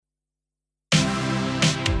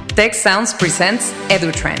Tech Sounds presents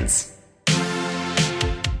EduTrends.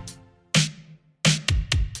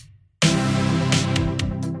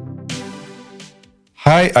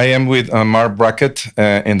 Hi, I am with Mark Brackett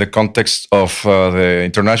in the context of the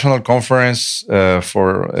International Conference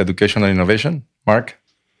for Educational Innovation. Mark,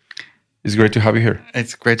 it's great to have you here.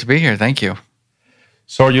 It's great to be here. Thank you.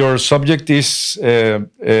 So your subject is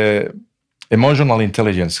emotional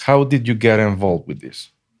intelligence. How did you get involved with this?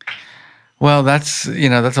 Well, that's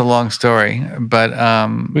a long story, but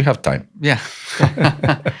we have time. Yeah.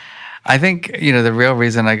 I think the real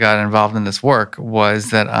reason I got involved in this work was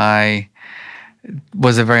that I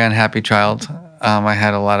was a very unhappy child. I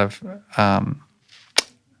had a lot of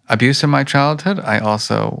abuse in my childhood. I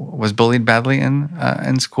also was bullied badly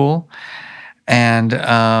in school, and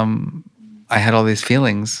I had all these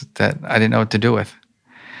feelings that I didn't know what to do with.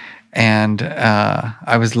 And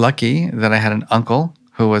I was lucky that I had an uncle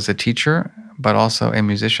who was a teacher, but also a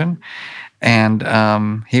musician. And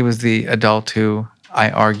he was the adult who, I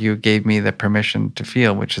argue, gave me the permission to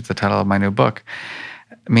feel, which is the title of my new book,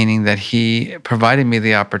 meaning that he provided me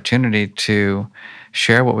the opportunity to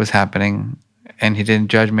share what was happening, and he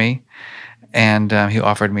didn't judge me, and he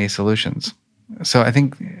offered me solutions. So I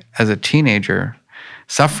think as a teenager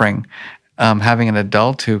suffering, having an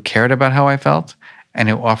adult who cared about how I felt and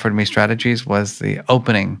who offered me strategies was the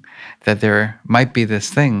opening that there might be this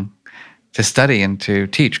thing to study and to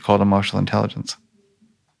teach called emotional intelligence.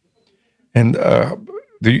 And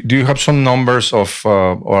do you have some numbers of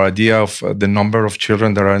or idea of the number of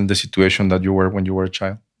children that are in the situation that you were when you were a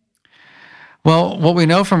child? Well, what we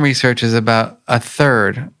know from research is about a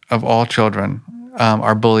third of all children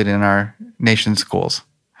are bullied in our nation's schools.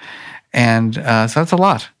 And so that's a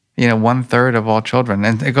lot. 1/3 of all children.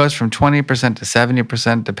 And it goes from 20% to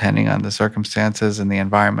 70%, depending on the circumstances and the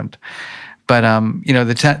environment. But,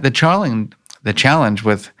 the challenge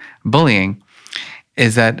with bullying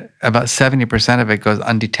is that about 70% of it goes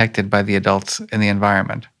undetected by the adults in the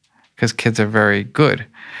environment, because kids are very good,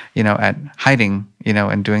 at hiding,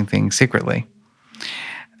 and doing things secretly.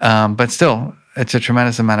 But still, it's a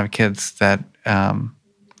tremendous amount of kids that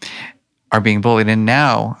are being bullied. And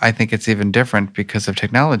now I think it's even different because of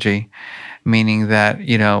technology, meaning that,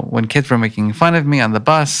 when kids were making fun of me on the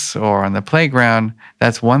bus or on the playground,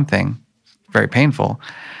 that's one thing, very painful.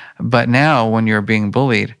 But now when you're being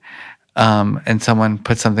bullied and someone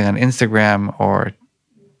puts something on Instagram or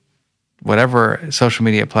whatever social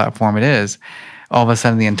media platform it is, all of a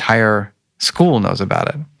sudden the entire school knows about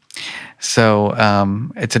it. So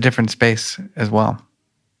it's a different space as well.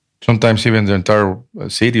 Sometimes even the entire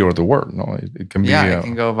city or the world. No, it can be. Yeah, it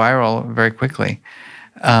can go viral very quickly,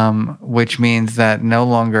 which means that no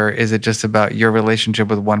longer is it just about your relationship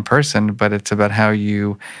with one person, but it's about how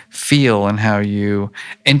you feel and how you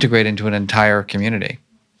integrate into an entire community.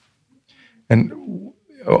 And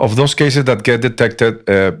of those cases that get detected,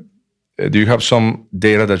 do you have some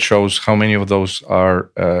data that shows how many of those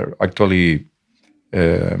are actually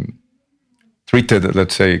treated,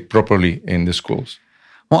 let's say, properly in the schools?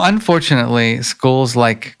 Well, unfortunately, schools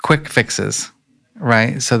like quick fixes,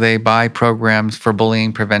 right? So they buy programs for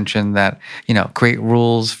bullying prevention that, create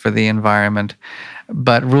rules for the environment.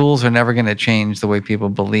 But rules are never going to change the way people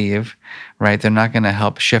believe, right? They're not going to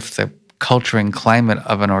help shift the culture and climate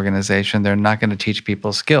of an organization. They're not going to teach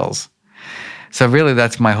people skills. So really,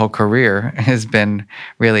 that's my whole career, has been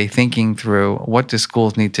really thinking through what do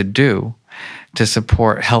schools need to do to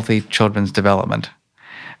support healthy children's development,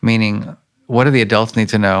 meaning what do the adults need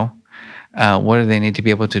to know? What do they need to be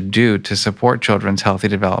able to do to support children's healthy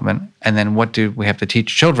development? And then what do we have to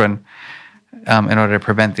teach children in order to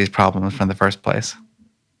prevent these problems from the first place?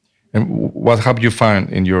 And what have you found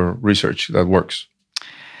in your research that works?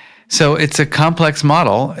 So it's a complex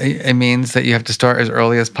model. It means that you have to start as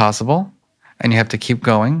early as possible, and you have to keep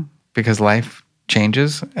going because life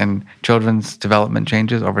changes and children's development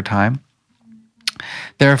changes over time.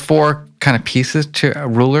 There are 4 kind of pieces to a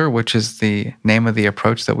ruler, which is the name of the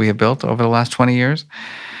approach that we have built over the last 20 years.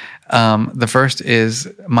 The first is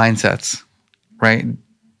mindsets, right?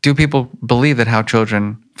 Do people believe that how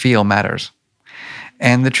children feel matters?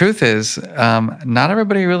 And the truth is, not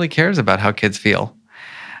everybody really cares about how kids feel.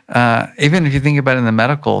 Even if you think about it in the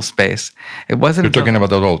medical space, it wasn't... You're talking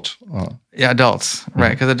about adults. Yeah, adults,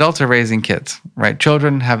 right? Because adults are raising kids, right?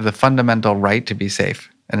 Children have the fundamental right to be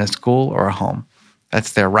safe in a school or a home.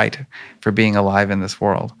 That's their right for being alive in this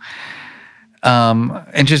world.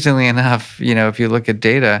 Interestingly enough, if you look at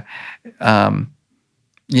data,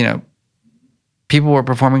 people were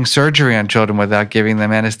performing surgery on children without giving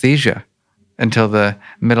them anesthesia until the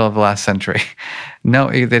middle of the last century. No,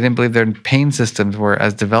 they didn't believe their pain systems were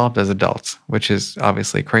as developed as adults, which is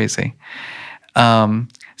obviously crazy.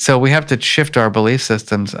 So we have to shift our belief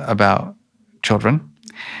systems about children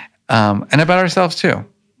and about ourselves too.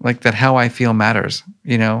 Like that how I feel matters.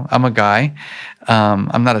 You know, I'm a guy.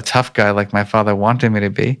 I'm not a tough guy like my father wanted me to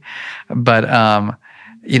be. But,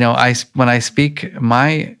 you know, when I speak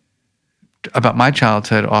about my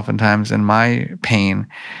childhood oftentimes and my pain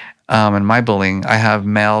and my bullying, I have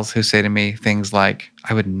males who say to me things like,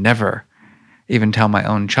 I would never even tell my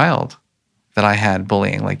own child that I had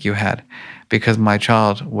bullying like you had because my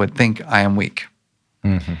child would think I am weak.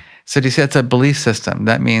 Mm-hmm. So do you see, that's a belief system.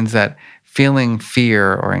 That means that feeling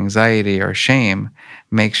fear or anxiety or shame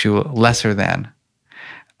makes you lesser than.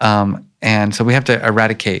 And so we have to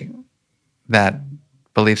eradicate that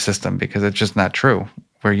belief system because it's just not true.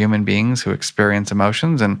 We're human beings who experience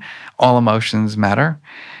emotions and all emotions matter.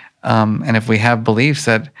 And if we have beliefs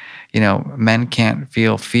that, you know, men can't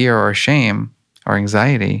feel fear or shame or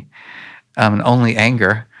anxiety, and only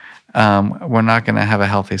anger, we're not going to have a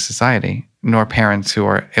healthy society, nor parents who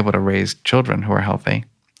are able to raise children who are healthy.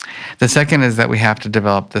 The second is that we have to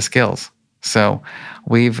develop the skills. So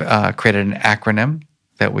we've created an acronym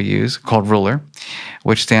that we use called RULER,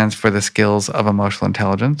 which stands for the skills of emotional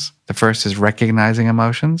intelligence. The first is recognizing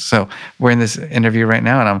emotions. So we're in this interview right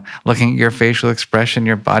now, and I'm looking at your facial expression,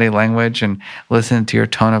 your body language, and listening to your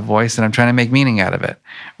tone of voice, and I'm trying to make meaning out of it,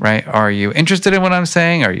 right? Are you interested in what I'm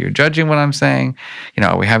saying? Are you judging what I'm saying? You know,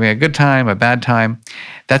 are we having a good time, a bad time?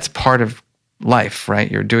 That's part of life,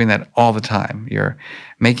 right? You're doing that all the time. You're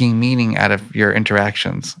making meaning out of your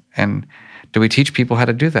interactions. And do we teach people how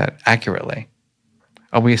to do that accurately?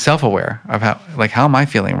 Are we self-aware of how am I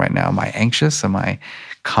feeling right now? Am I anxious? Am I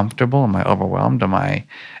comfortable? Am I overwhelmed? Am I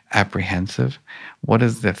apprehensive? What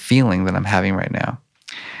is the feeling that I'm having right now?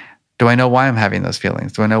 Do I know why I'm having those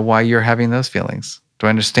feelings? Do I know why you're having those feelings? Do I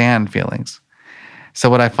understand feelings? So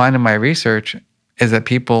what I find in my research is that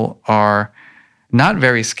people are not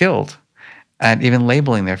very skilled at even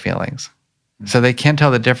labeling their feelings. So they can't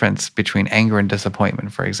tell the difference between anger and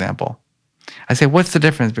disappointment, for example. I say, what's the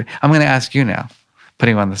difference? I'm going to ask you now,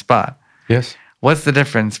 putting you on the spot. Yes. What's the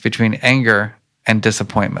difference between anger and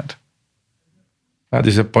disappointment?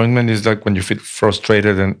 Disappointment is like when you feel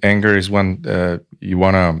frustrated, and anger is when you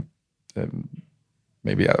want to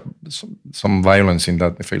maybe some violence in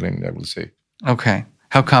that feeling, I would say. Okay.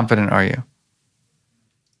 How confident are you?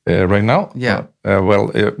 Right now? Yeah.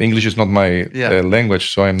 English is not my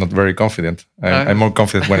language, so I'm not very confident. I'm more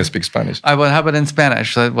confident when I speak Spanish. Well, how about in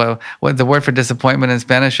Spanish? So, what the word for disappointment in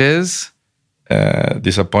Spanish is?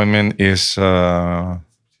 Disappointment is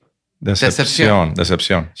decepción.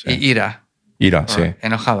 Sí. Ira. Ira, sí.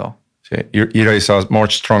 Enojado. Sí. Ira is a more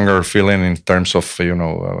stronger feeling in terms of,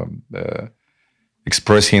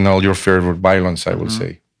 expressing all your fear of violence, I would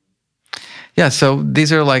say. Yeah, so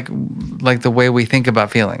these are like the way we think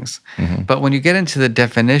about feelings. Mm-hmm. But when you get into the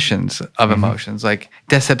definitions of emotions, like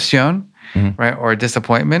decepción, right, or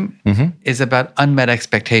disappointment, is about unmet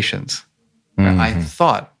expectations. Right? I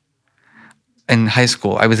thought in high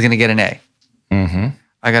school I was going to get an A.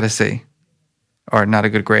 I got a C, or not a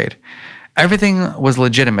good grade. Everything was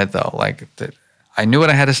legitimate, though. Like I knew what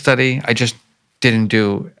I had to study. I just didn't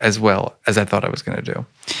do as well as I thought I was going to do.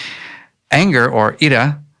 Anger, or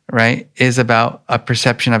ira, right, is about a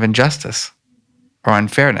perception of injustice or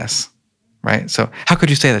unfairness, right? So how could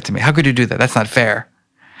you say that to me? How could you do that? That's not fair.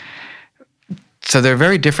 So they're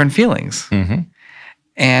very different feelings.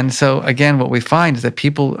 And so again, what we find is that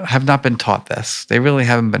people have not been taught this. They really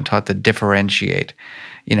haven't been taught to differentiate,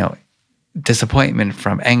 disappointment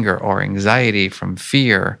from anger, or anxiety from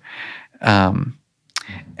fear.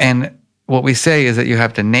 And what we say is that you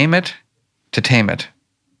have to name it to tame it,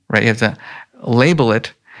 right? You have to label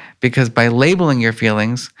it, because by labeling your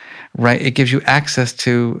feelings, right, it gives you access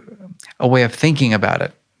to a way of thinking about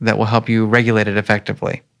it that will help you regulate it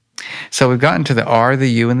effectively. So we've gotten to the R, the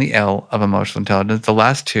U, and the L of emotional intelligence. The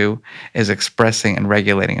last two is expressing and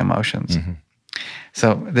regulating emotions.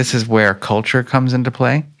 So this is where culture comes into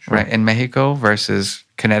play, right? In Mexico versus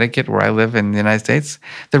Connecticut, where I live in the United States,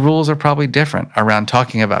 the rules are probably different around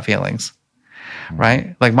talking about feelings,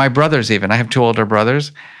 right? Like my brothers even, I have two older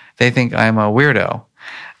brothers, they think I'm a weirdo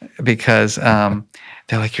because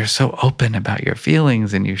they're like, you're so open about your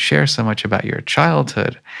feelings and you share so much about your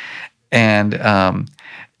childhood. And,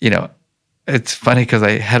 it's funny because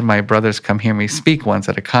I had my brothers come hear me speak once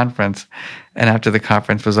at a conference, and after the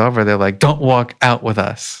conference was over, they're like, don't walk out with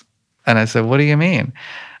us. And I said, what do you mean?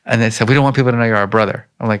 And they said, we don't want people to know you're our brother.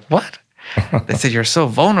 I'm like, what? They said, you're so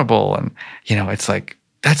vulnerable. And, it's like,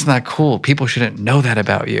 that's not cool. People shouldn't know that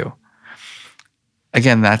about you.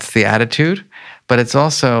 again, that's the attitude, but it's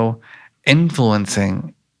also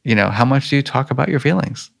influencing, how much do you talk about your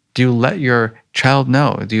feelings? Do you let your child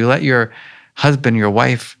know? Do you let your husband, your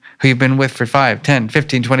wife, who you've been with for 5, 10,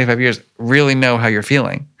 15, 25 years, really know how you're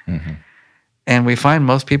feeling? Mm-hmm. And we find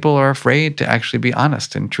most people are afraid to actually be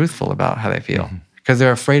honest and truthful about how they feel because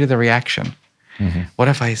they're afraid of the reaction. Mm-hmm. What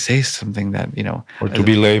if I say something that, Or to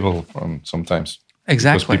be labeled sometimes.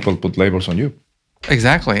 Exactly. Because people put labels on you.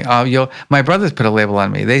 Exactly. My brothers put a label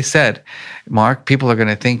on me. They said, Mark, people are going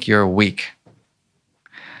to think you're weak.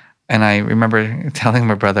 And I remember telling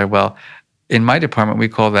my brother, well, in my department, we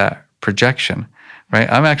call that projection, right?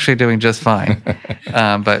 I'm actually doing just fine.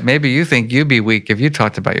 But maybe you think you'd be weak if you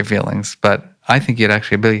talked about your feelings, but I think you'd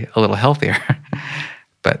actually be a little healthier.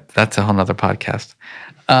 But that's a whole nother podcast.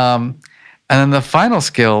 And then the final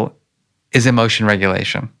skill is emotion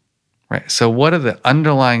regulation, right? So what are the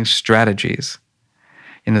underlying strategies,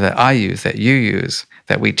 that I use, that you use,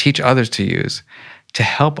 that we teach others to use to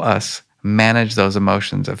help us manage those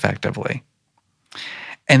emotions effectively?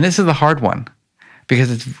 And this is the hard one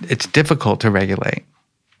because it's difficult to regulate,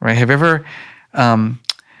 right? Have you ever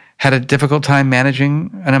had a difficult time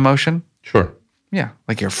managing an emotion? Sure. Yeah,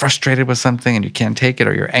 like you're frustrated with something and you can't take it,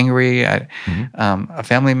 or you're angry at a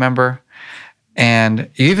family member. And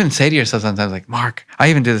you even say to yourself sometimes, like, Mark, I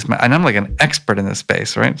even do this, and I'm like an expert in this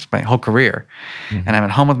space, right? It's my whole career. Mm-hmm. And I'm at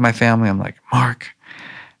home with my family. I'm like, Mark,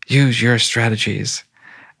 use your strategies.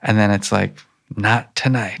 And then it's like, not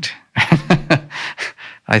tonight.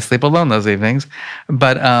 I sleep alone those evenings.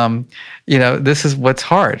 But, this is what's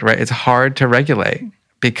hard, right? It's hard to regulate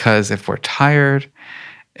because if we're tired,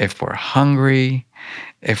 if we're hungry,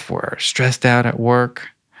 if we're stressed out at work,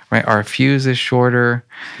 right? Our fuse is shorter.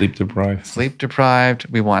 Sleep deprived.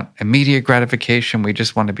 We want immediate gratification. We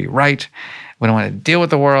just want to be right. We don't want to deal with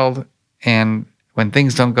the world. And when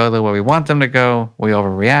things don't go the way we want them to go, we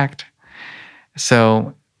overreact.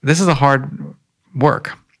 So this is a hard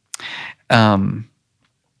work.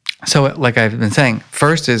 So like I've been saying,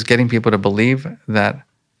 first is getting people to believe that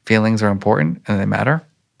feelings are important and they matter.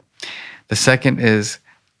 The second is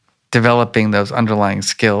developing those underlying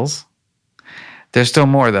skills. There's still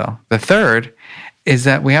more, though. The third is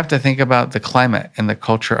that we have to think about the climate and the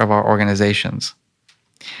culture of our organizations.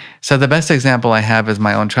 So the best example I have is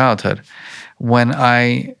my own childhood. When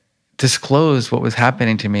I disclosed what was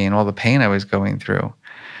happening to me and all the pain I was going through,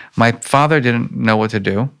 my father didn't know what to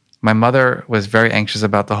do. My mother was very anxious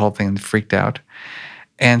about the whole thing and freaked out.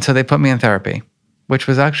 And so they put me in therapy, which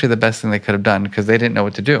was actually the best thing they could have done because they didn't know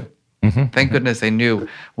what to do. Mm-hmm. Thank goodness they knew,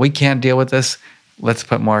 we can't deal with this. Let's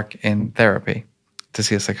put Mark in therapy to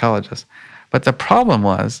see a psychologist. But the problem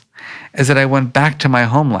is that I went back to my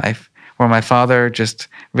home life where my father just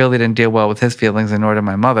really didn't deal well with his feelings, and nor did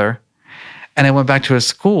my mother. And I went back to a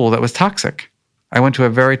school that was toxic. I went to a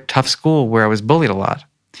very tough school where I was bullied a lot.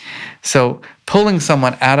 So pulling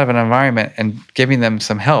someone out of an environment and giving them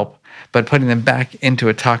some help, but putting them back into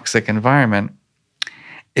a toxic environment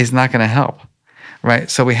is not going to help.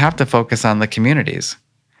 Right? So we have to focus on the communities.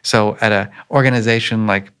 So at an organization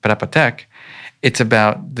like Prepatec, it's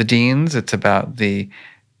about the deans, it's about the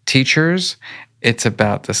teachers, it's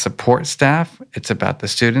about the support staff, it's about the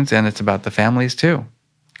students, and it's about the families too,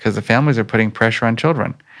 because the families are putting pressure on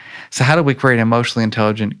children. So how do we create emotionally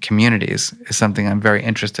intelligent communities is something I'm very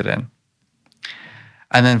interested in.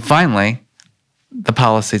 And then finally, the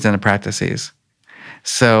policies and the practices.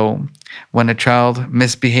 So when a child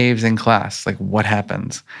misbehaves in class, like what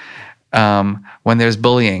happens? When there's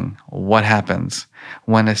bullying, what happens?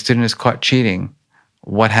 When a student is caught cheating,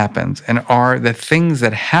 what happens? And are the things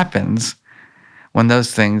that happens when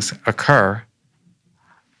those things occur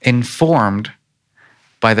informed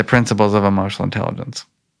by the principles of emotional intelligence?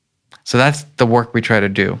 So that's the work we try to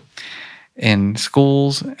do in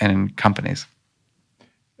schools and in companies.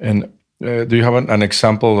 And do you have an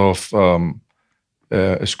example of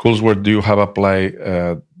schools where do you have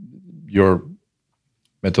applied your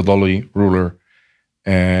methodology ruler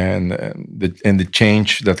and the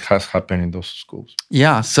change that has happened in those schools?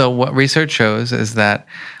 Yeah. So what research shows is that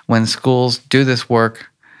when schools do this work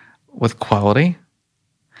with quality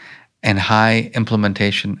and high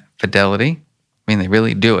implementation fidelity, I mean, they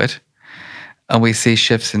really do it, and we see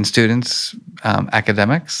shifts in students'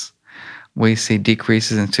 academics. We see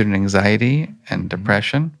decreases in student anxiety and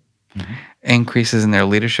depression, increases in their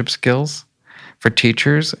leadership skills. For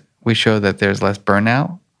teachers, we show that there's less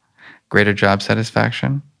burnout, greater job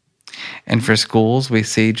satisfaction. And for schools, we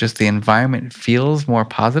see just the environment feels more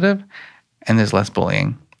positive and there's less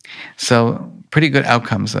bullying. So pretty good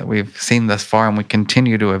outcomes that we've seen thus far, and we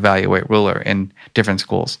continue to evaluate Ruler in different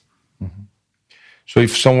schools. So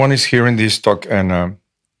if someone is hearing this talk and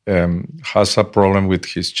has a problem with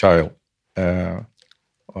his child, or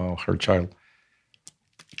her child,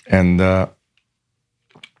 and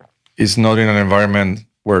is not in an environment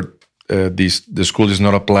where the school is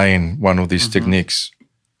not applying one of these techniques,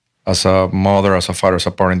 as a mother, as a father, as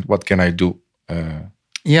a parent, what can I do?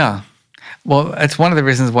 Yeah. Well, it's one of the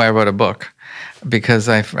reasons why I wrote a book, because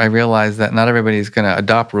I realized that not everybody is going to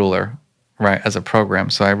adopt Ruler, right, as a program.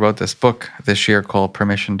 So I wrote this book this year called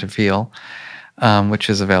Permission to Feel, which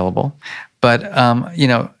is available. But,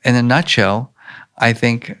 in a nutshell, I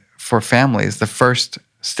think for families, the first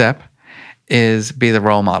step is be the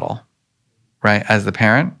role model, right, as the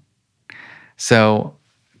parent. So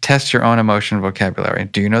test your own emotion vocabulary.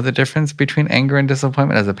 Do you know the difference between anger and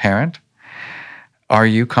disappointment as a parent? Are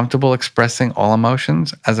you comfortable expressing all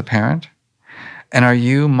emotions as a parent? And are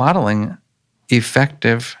you modeling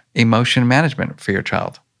effective emotion management for your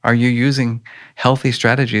child? Are you using healthy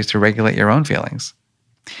strategies to regulate your own feelings?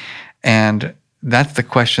 And that's the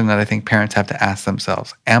question that I think parents have to ask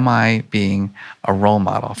themselves. Am I being a role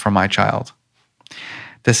model for my child?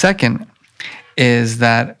 The second is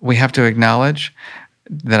that we have to acknowledge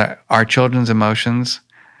that our children's emotions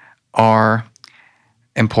are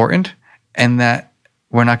important, and that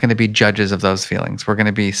we're not going to be judges of those feelings. We're going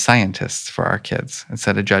to be scientists for our kids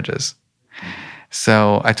instead of judges.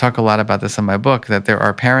 So I talk a lot about this in my book, that there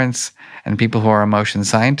are parents and people who are emotion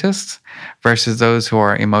scientists versus those who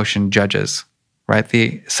are emotion judges, right?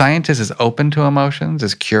 The scientist is open to emotions,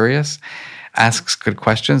 is curious, asks good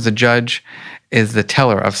questions. The judge is the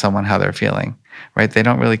teller of someone how they're feeling, right? They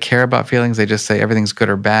don't really care about feelings. They just say everything's good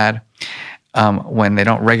or bad. When they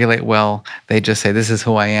don't regulate well, they just say, this is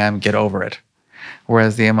who I am, get over it.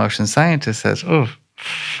 Whereas the emotion scientist says, oh,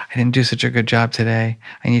 I didn't do such a good job today.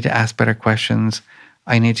 I need to ask better questions.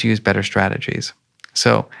 I need to use better strategies.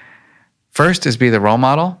 So first is be the role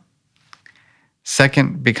model.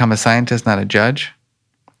 Second, become a scientist, not a judge.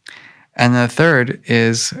 And the third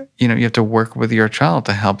is, you have to work with your child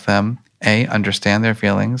to help them, A, understand their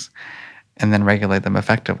feelings, and then regulate them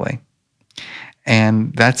effectively.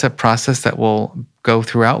 And that's a process that will go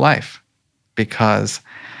throughout life, because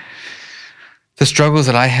the struggles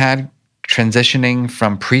that I had transitioning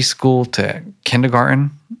from preschool to kindergarten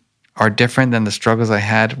are different than the struggles I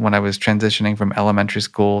had when I was transitioning from elementary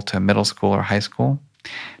school to middle school or high school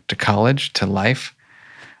to college to life,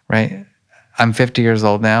 right? I'm 50 years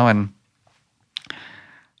old now, and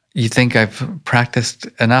you think I've practiced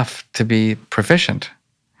enough to be proficient.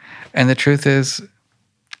 And the truth is,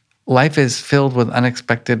 life is filled with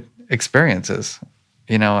unexpected experiences.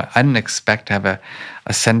 I didn't expect to have a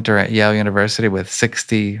center at Yale University with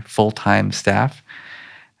 60 full-time staff.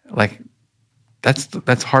 Like,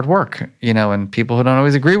 that's hard work, and people who don't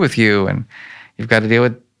always agree with you, and you've got to deal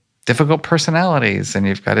with difficult personalities, and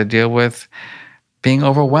you've got to deal with being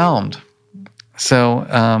overwhelmed. So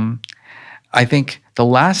I think the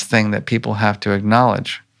last thing that people have to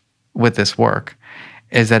acknowledge with this work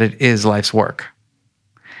is that it is life's work.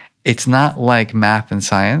 It's not like math and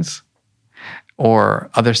science or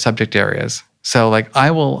other subject areas. So like, I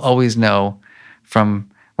will always know from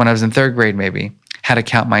when I was in third grade maybe how to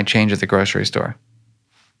count my change at the grocery store,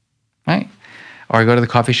 right? Or I go to the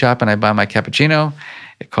coffee shop and I buy my cappuccino.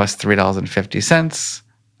 It costs $3.50.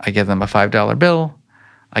 I give them a $5 bill.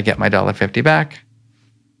 I get my $1.50 back.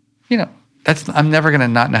 I'm never going to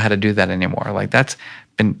not know how to do that anymore. Like,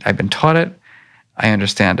 I've been taught it. I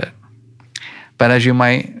understand it. But as you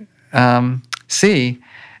might see,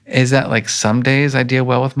 is that like some days I deal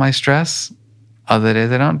well with my stress, other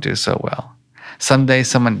days I don't do so well. Some days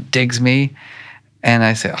someone digs me and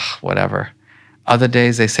I say, oh, whatever. Other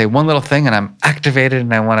days they say one little thing and I'm activated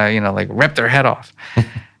and I want to, rip their head off.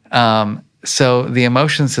 So the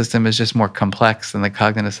emotion system is just more complex than the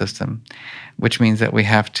cognitive system, which means that we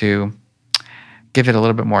have to give it a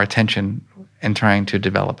little bit more attention in trying to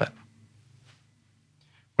develop it.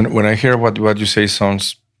 When I hear what you say,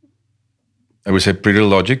 sounds, I would say, pretty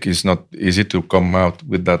logic. It's not easy to come out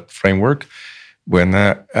with that framework. When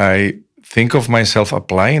I think of myself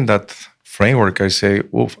applying that framework, I say,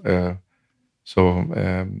 oof. So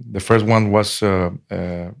the first one was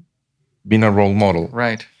being a role model.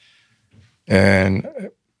 Right. And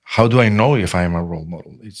how do I know if I'm a role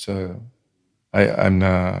model? It's I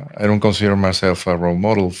don't consider myself a role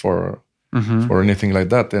model for anything like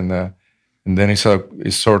that. And then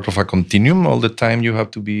it's sort of a continuum all the time. You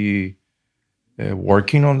have to be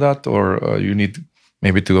working on that, or you need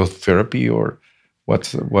maybe to go to therapy, or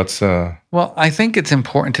what's. Well, I think it's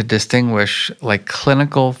important to distinguish like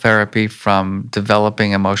clinical therapy from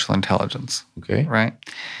developing emotional intelligence. Okay. Right.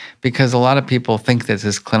 because a lot of people think this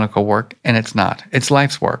is clinical work, and it's not. It's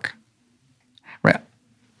life's work. Right?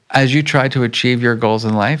 As you try to achieve your goals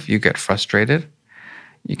in life, you get frustrated,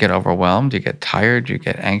 you get overwhelmed, you get tired, you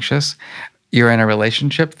get anxious. You're in a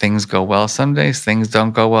relationship, things go well some days, things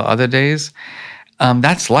don't go well other days.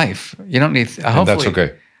 That's life. You don't need, hopefully. And that's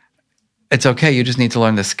okay. It's okay. You just need to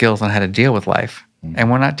learn the skills on how to deal with life.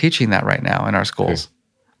 And we're not teaching that right now in our schools. Okay.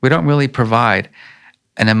 We don't really provide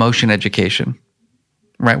an emotion education,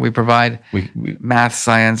 right? We provide We math,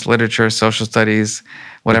 science, literature, social studies,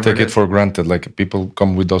 whatever. take it for granted. Like people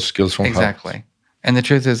come with those skills from Exactly. And the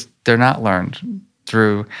truth is, they're not learned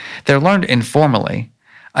they're learned informally.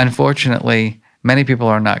 Unfortunately, many people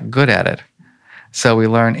are not good at it. So we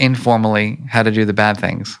learn informally how to do the bad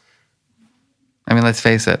things. I mean, let's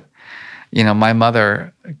face it. My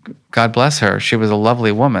mother, God bless her, she was a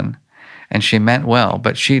lovely woman and she meant well,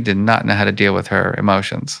 but she did not know how to deal with her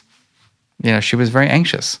emotions. She was very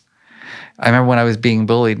anxious. I remember when I was being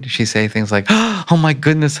bullied, she'd say things like, "Oh my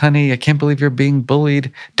goodness, honey, I can't believe you're being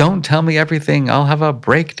bullied. Don't tell me everything. I'll have a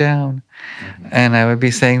breakdown." Mm-hmm. And I would be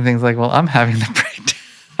saying things like, "Well, I'm having the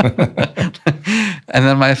breakdown." And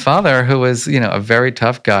then my father, who was, a very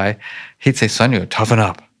tough guy, he'd say, "Sonia, toughen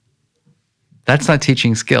up." That's not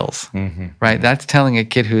teaching skills, right? That's telling a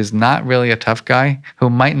kid who's not really a tough guy, who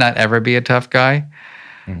might not ever be a tough guy,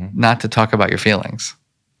 not to talk about your feelings.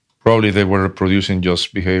 Probably they were reproducing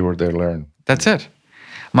just behavior they learned. That's it.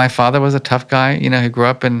 My father was a tough guy. He grew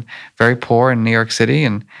up very poor in New York City,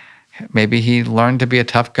 and maybe he learned to be a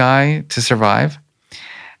tough guy to survive.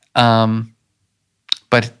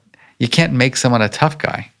 But you can't make someone a tough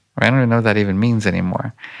guy, right? I don't even know what that even means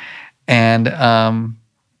anymore. And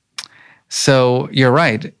so you're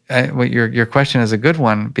right. Your question is a good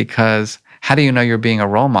one, because how do you know you're being a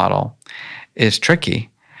role model is tricky,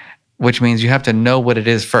 which means you have to know what it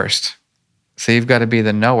is first. So you've got to be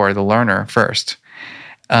the knower, the learner first.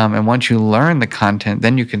 And once you learn the content,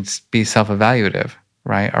 then you can be self-evaluative,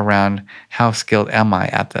 right, around how skilled am I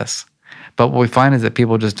at this. But what we find is that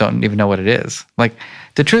people just don't even know what it is. Like,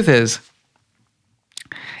 the truth is,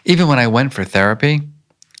 even when I went for therapy,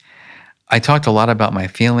 I talked a lot about my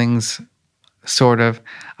feelings, sort of.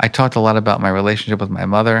 I talked a lot about my relationship with my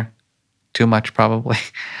mother, too much probably.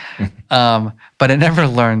 But I never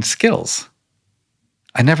learned skills.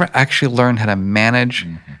 I never actually learned how to manage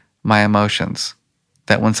my emotions.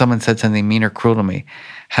 That when someone said something mean or cruel to me,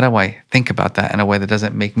 how do I think about that in a way that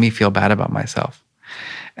doesn't make me feel bad about myself?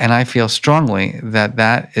 And I feel strongly that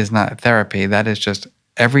that is not therapy. That is just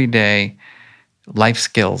everyday life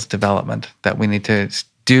skills development that we need to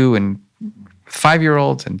do in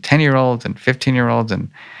 5-year-olds and 10-year-olds and 15-year-olds and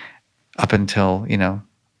up until,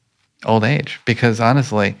 old age. Because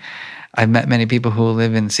honestly, I've met many people who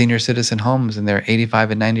live in senior citizen homes and they're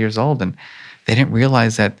 85 and 90 years old, and they didn't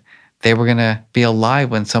realize that they were going to be alive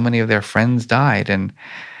when so many of their friends died. And,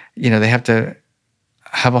 they have to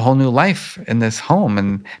have a whole new life in this home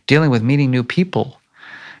and dealing with meeting new people,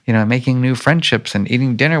 making new friendships and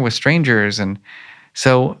eating dinner with strangers. And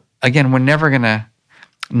so, again, we're never going to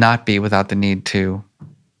not be without the need to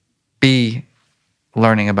be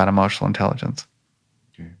learning about emotional intelligence.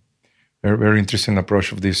 Okay. Very, very interesting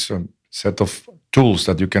approach of this set of tools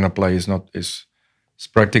that you can apply. Is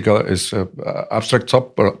practical, is abstract stuff,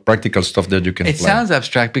 or practical stuff that you can apply. It sounds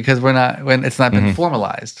abstract because when it's not been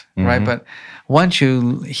formalized, right? But once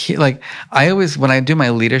you when I do my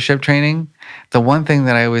leadership training, the one thing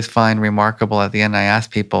that I always find remarkable at the end, I ask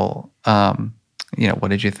people, what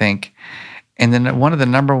did you think? And then one of the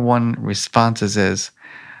number one responses is,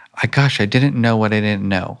 I didn't know what I didn't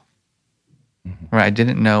know. Right? I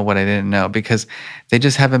didn't know what I didn't know, because they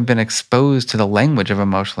just haven't been exposed to the language of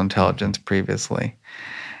emotional intelligence previously.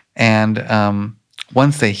 And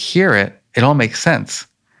once they hear it, it all makes sense.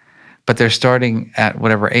 But they're starting at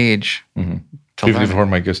whatever age to learn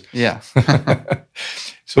 54, I guess. Yeah.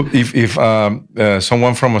 So if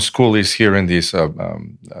someone from a school is hearing this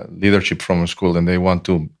leadership from a school and they want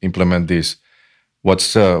to implement this,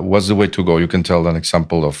 what's the way to go? You can tell an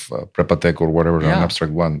example of Prepatech or whatever, an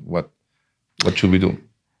abstract one. What should we do?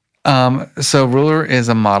 So Ruler is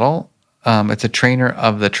a model. It's a trainer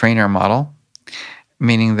of the trainer model,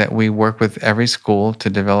 meaning that we work with every school to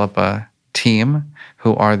develop a team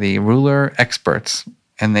who are the Ruler experts,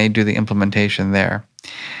 and they do the implementation there.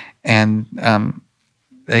 And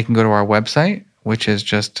they can go to our website, which is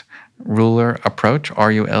just Ruler Approach,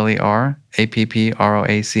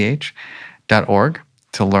 RULER-APPROACH.org,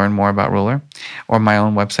 to learn more about Ruler, or my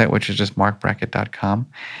own website, which is just markbrackett.com.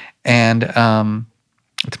 And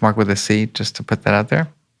it's Mark with a C, just to put that out there,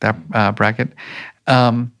 that bracket.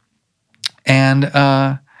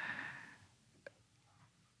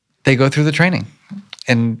 They go through the training,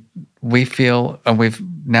 and we feel, and we've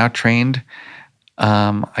now trained,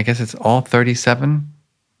 I guess it's all 37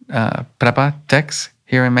 prepa techs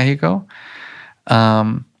here in Mexico.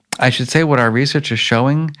 I should say what our research is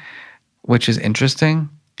showing, which is interesting,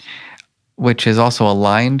 which is also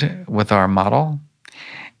aligned with our model,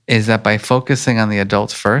 is that by focusing on the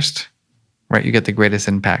adults first, right, you get the greatest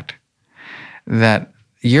impact. That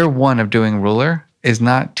year one of doing Ruler is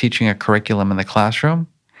not teaching a curriculum in the classroom.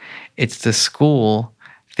 It's the school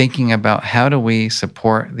thinking about how do we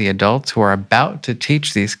support the adults who are about to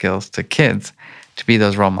teach these skills to kids to be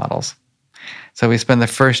those role models. So we spend the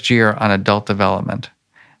first year on adult development.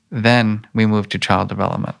 Then we move to child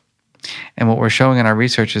development. And what we're showing in our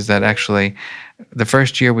research is that actually the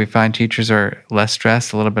first year we find teachers are less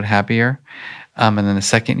stressed, a little bit happier. And then the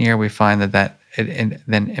second year we find that it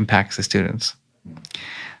then impacts the students.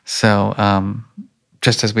 So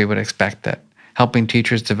just as we would expect, that helping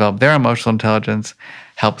teachers develop their emotional intelligence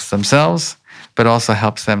helps themselves, but also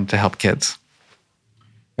helps them to help kids.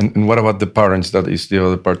 And what about the parents? That is the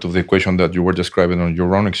other part of the equation that you were describing on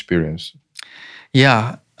your own experience.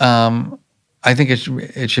 Yeah. I think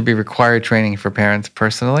it should be required training for parents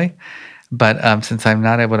personally. But since I'm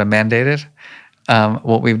not able to mandate it,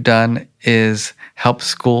 what we've done is help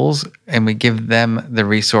schools, and we give them the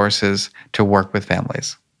resources to work with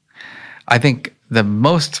families. I think the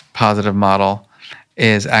most positive model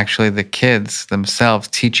is actually the kids themselves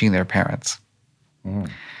teaching their parents,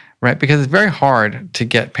 right? Because it's very hard to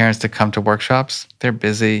get parents to come to workshops. They're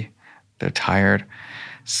busy, they're tired.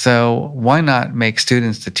 So why not make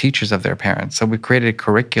students the teachers of their parents? So we created a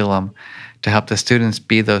curriculum to help the students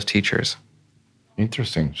be those teachers.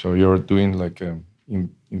 Interesting. So you're doing like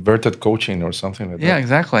inverted coaching or something like that? Yeah,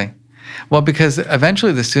 exactly. Well, because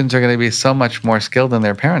eventually the students are going to be so much more skilled than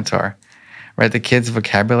their parents are, right? The kids'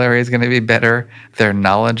 vocabulary is going to be better. Their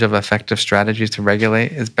knowledge of effective strategies to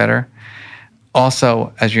regulate is better.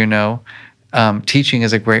 Also, as you know, teaching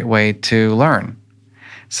is a great way to learn.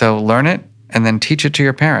 So learn it and then teach it to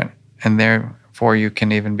your parent, and therefore you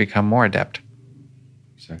can even become more adept.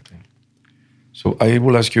 Exactly. So I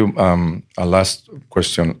will ask you a last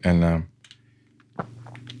question, and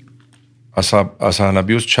as an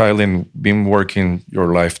abused child and been working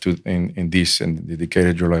your life in this and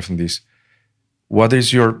dedicated your life in this, what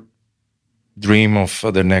is your dream of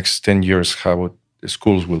the next 10 years? How the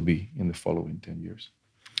schools will be in the following 10 years?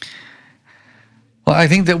 Well, I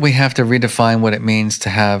think that we have to redefine what it means to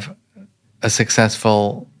have a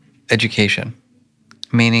successful education,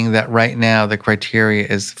 meaning that right now the criteria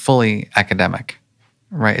is fully academic,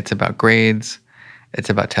 right? It's about grades, it's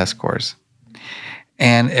about test scores.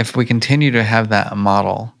 And if we continue to have that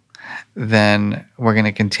model, then we're going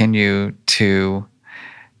to continue to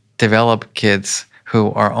develop kids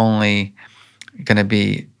who are only going to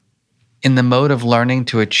be in the mode of learning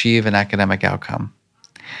to achieve an academic outcome.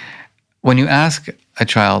 When you ask a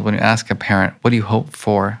child, when you ask a parent, what do you hope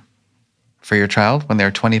for your child when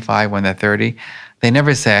they're 25, when they're 30, they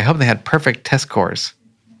never say, I hope they had perfect test scores,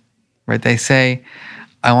 right? They say,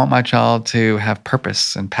 I want my child to have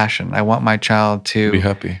purpose and passion. I want my child to be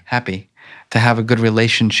happy, to have a good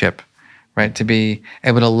relationship, right? To be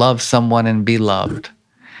able to love someone and be loved.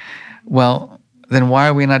 Well, then why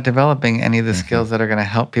are we not developing any of the skills that are going to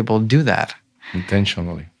help people do that?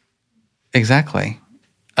 Intentionally. Exactly.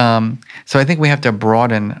 So I think we have to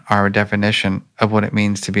broaden our definition of what it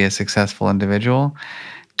means to be a successful individual,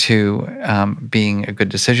 to being a good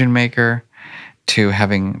decision maker, to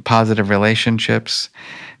having positive relationships,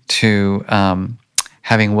 to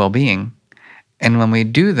having well-being. And when we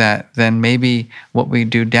do that, then maybe what we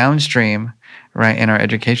do downstream, right, in our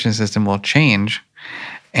education system will change.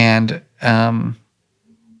 And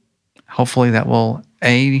hopefully that will,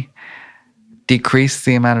 A, decrease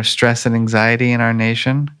the amount of stress and anxiety in our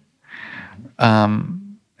nation,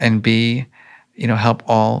 and B, help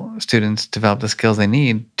all students develop the skills they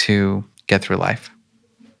need to get through life.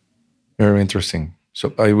 Very interesting.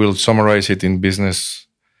 So I will summarize it in business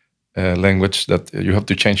language that you have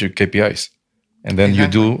to change your KPIs, and then you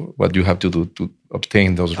do what you have to do to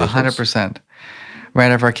obtain those results. 100%.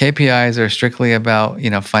 Right. If our KPIs are strictly about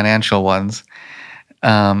financial ones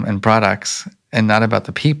and products, and not about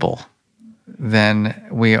the people, then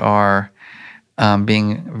we are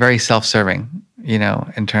being very self-serving,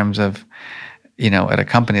 in terms of, at a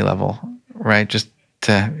company level, right? Just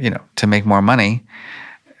to make more money.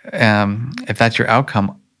 If that's your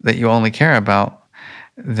outcome that you only care about,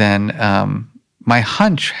 then my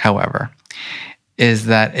hunch, however, is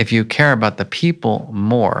that if you care about the people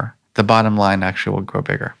more, the bottom line actually will grow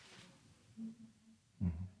bigger.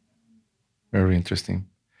 Very interesting.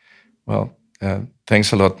 Well,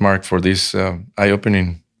 Thanks a lot, Mark, for this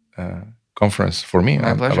eye-opening conference for me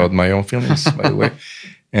about my own feelings, by the way,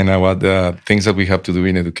 and about the things that we have to do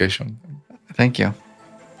in education. Thank you.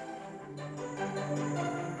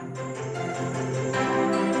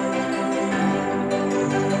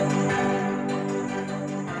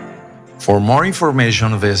 For more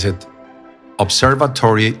information, visit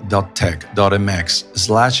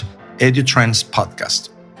observatory.tech.mx/EduTrends podcast.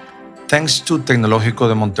 Thanks to Tecnológico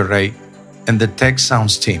de Monterrey and the Tech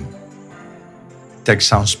Sounds team. Tech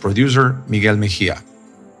Sounds producer, Miguel Mejia.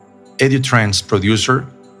 EduTrends producer,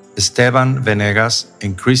 Esteban Venegas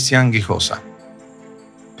and Christian Guijosa.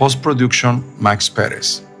 Post-production, Max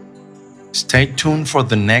Perez. Stay tuned for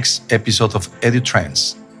the next episode of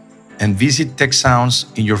EduTrends and visit Tech Sounds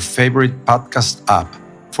in your favorite podcast app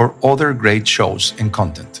for other great shows and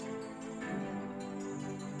content.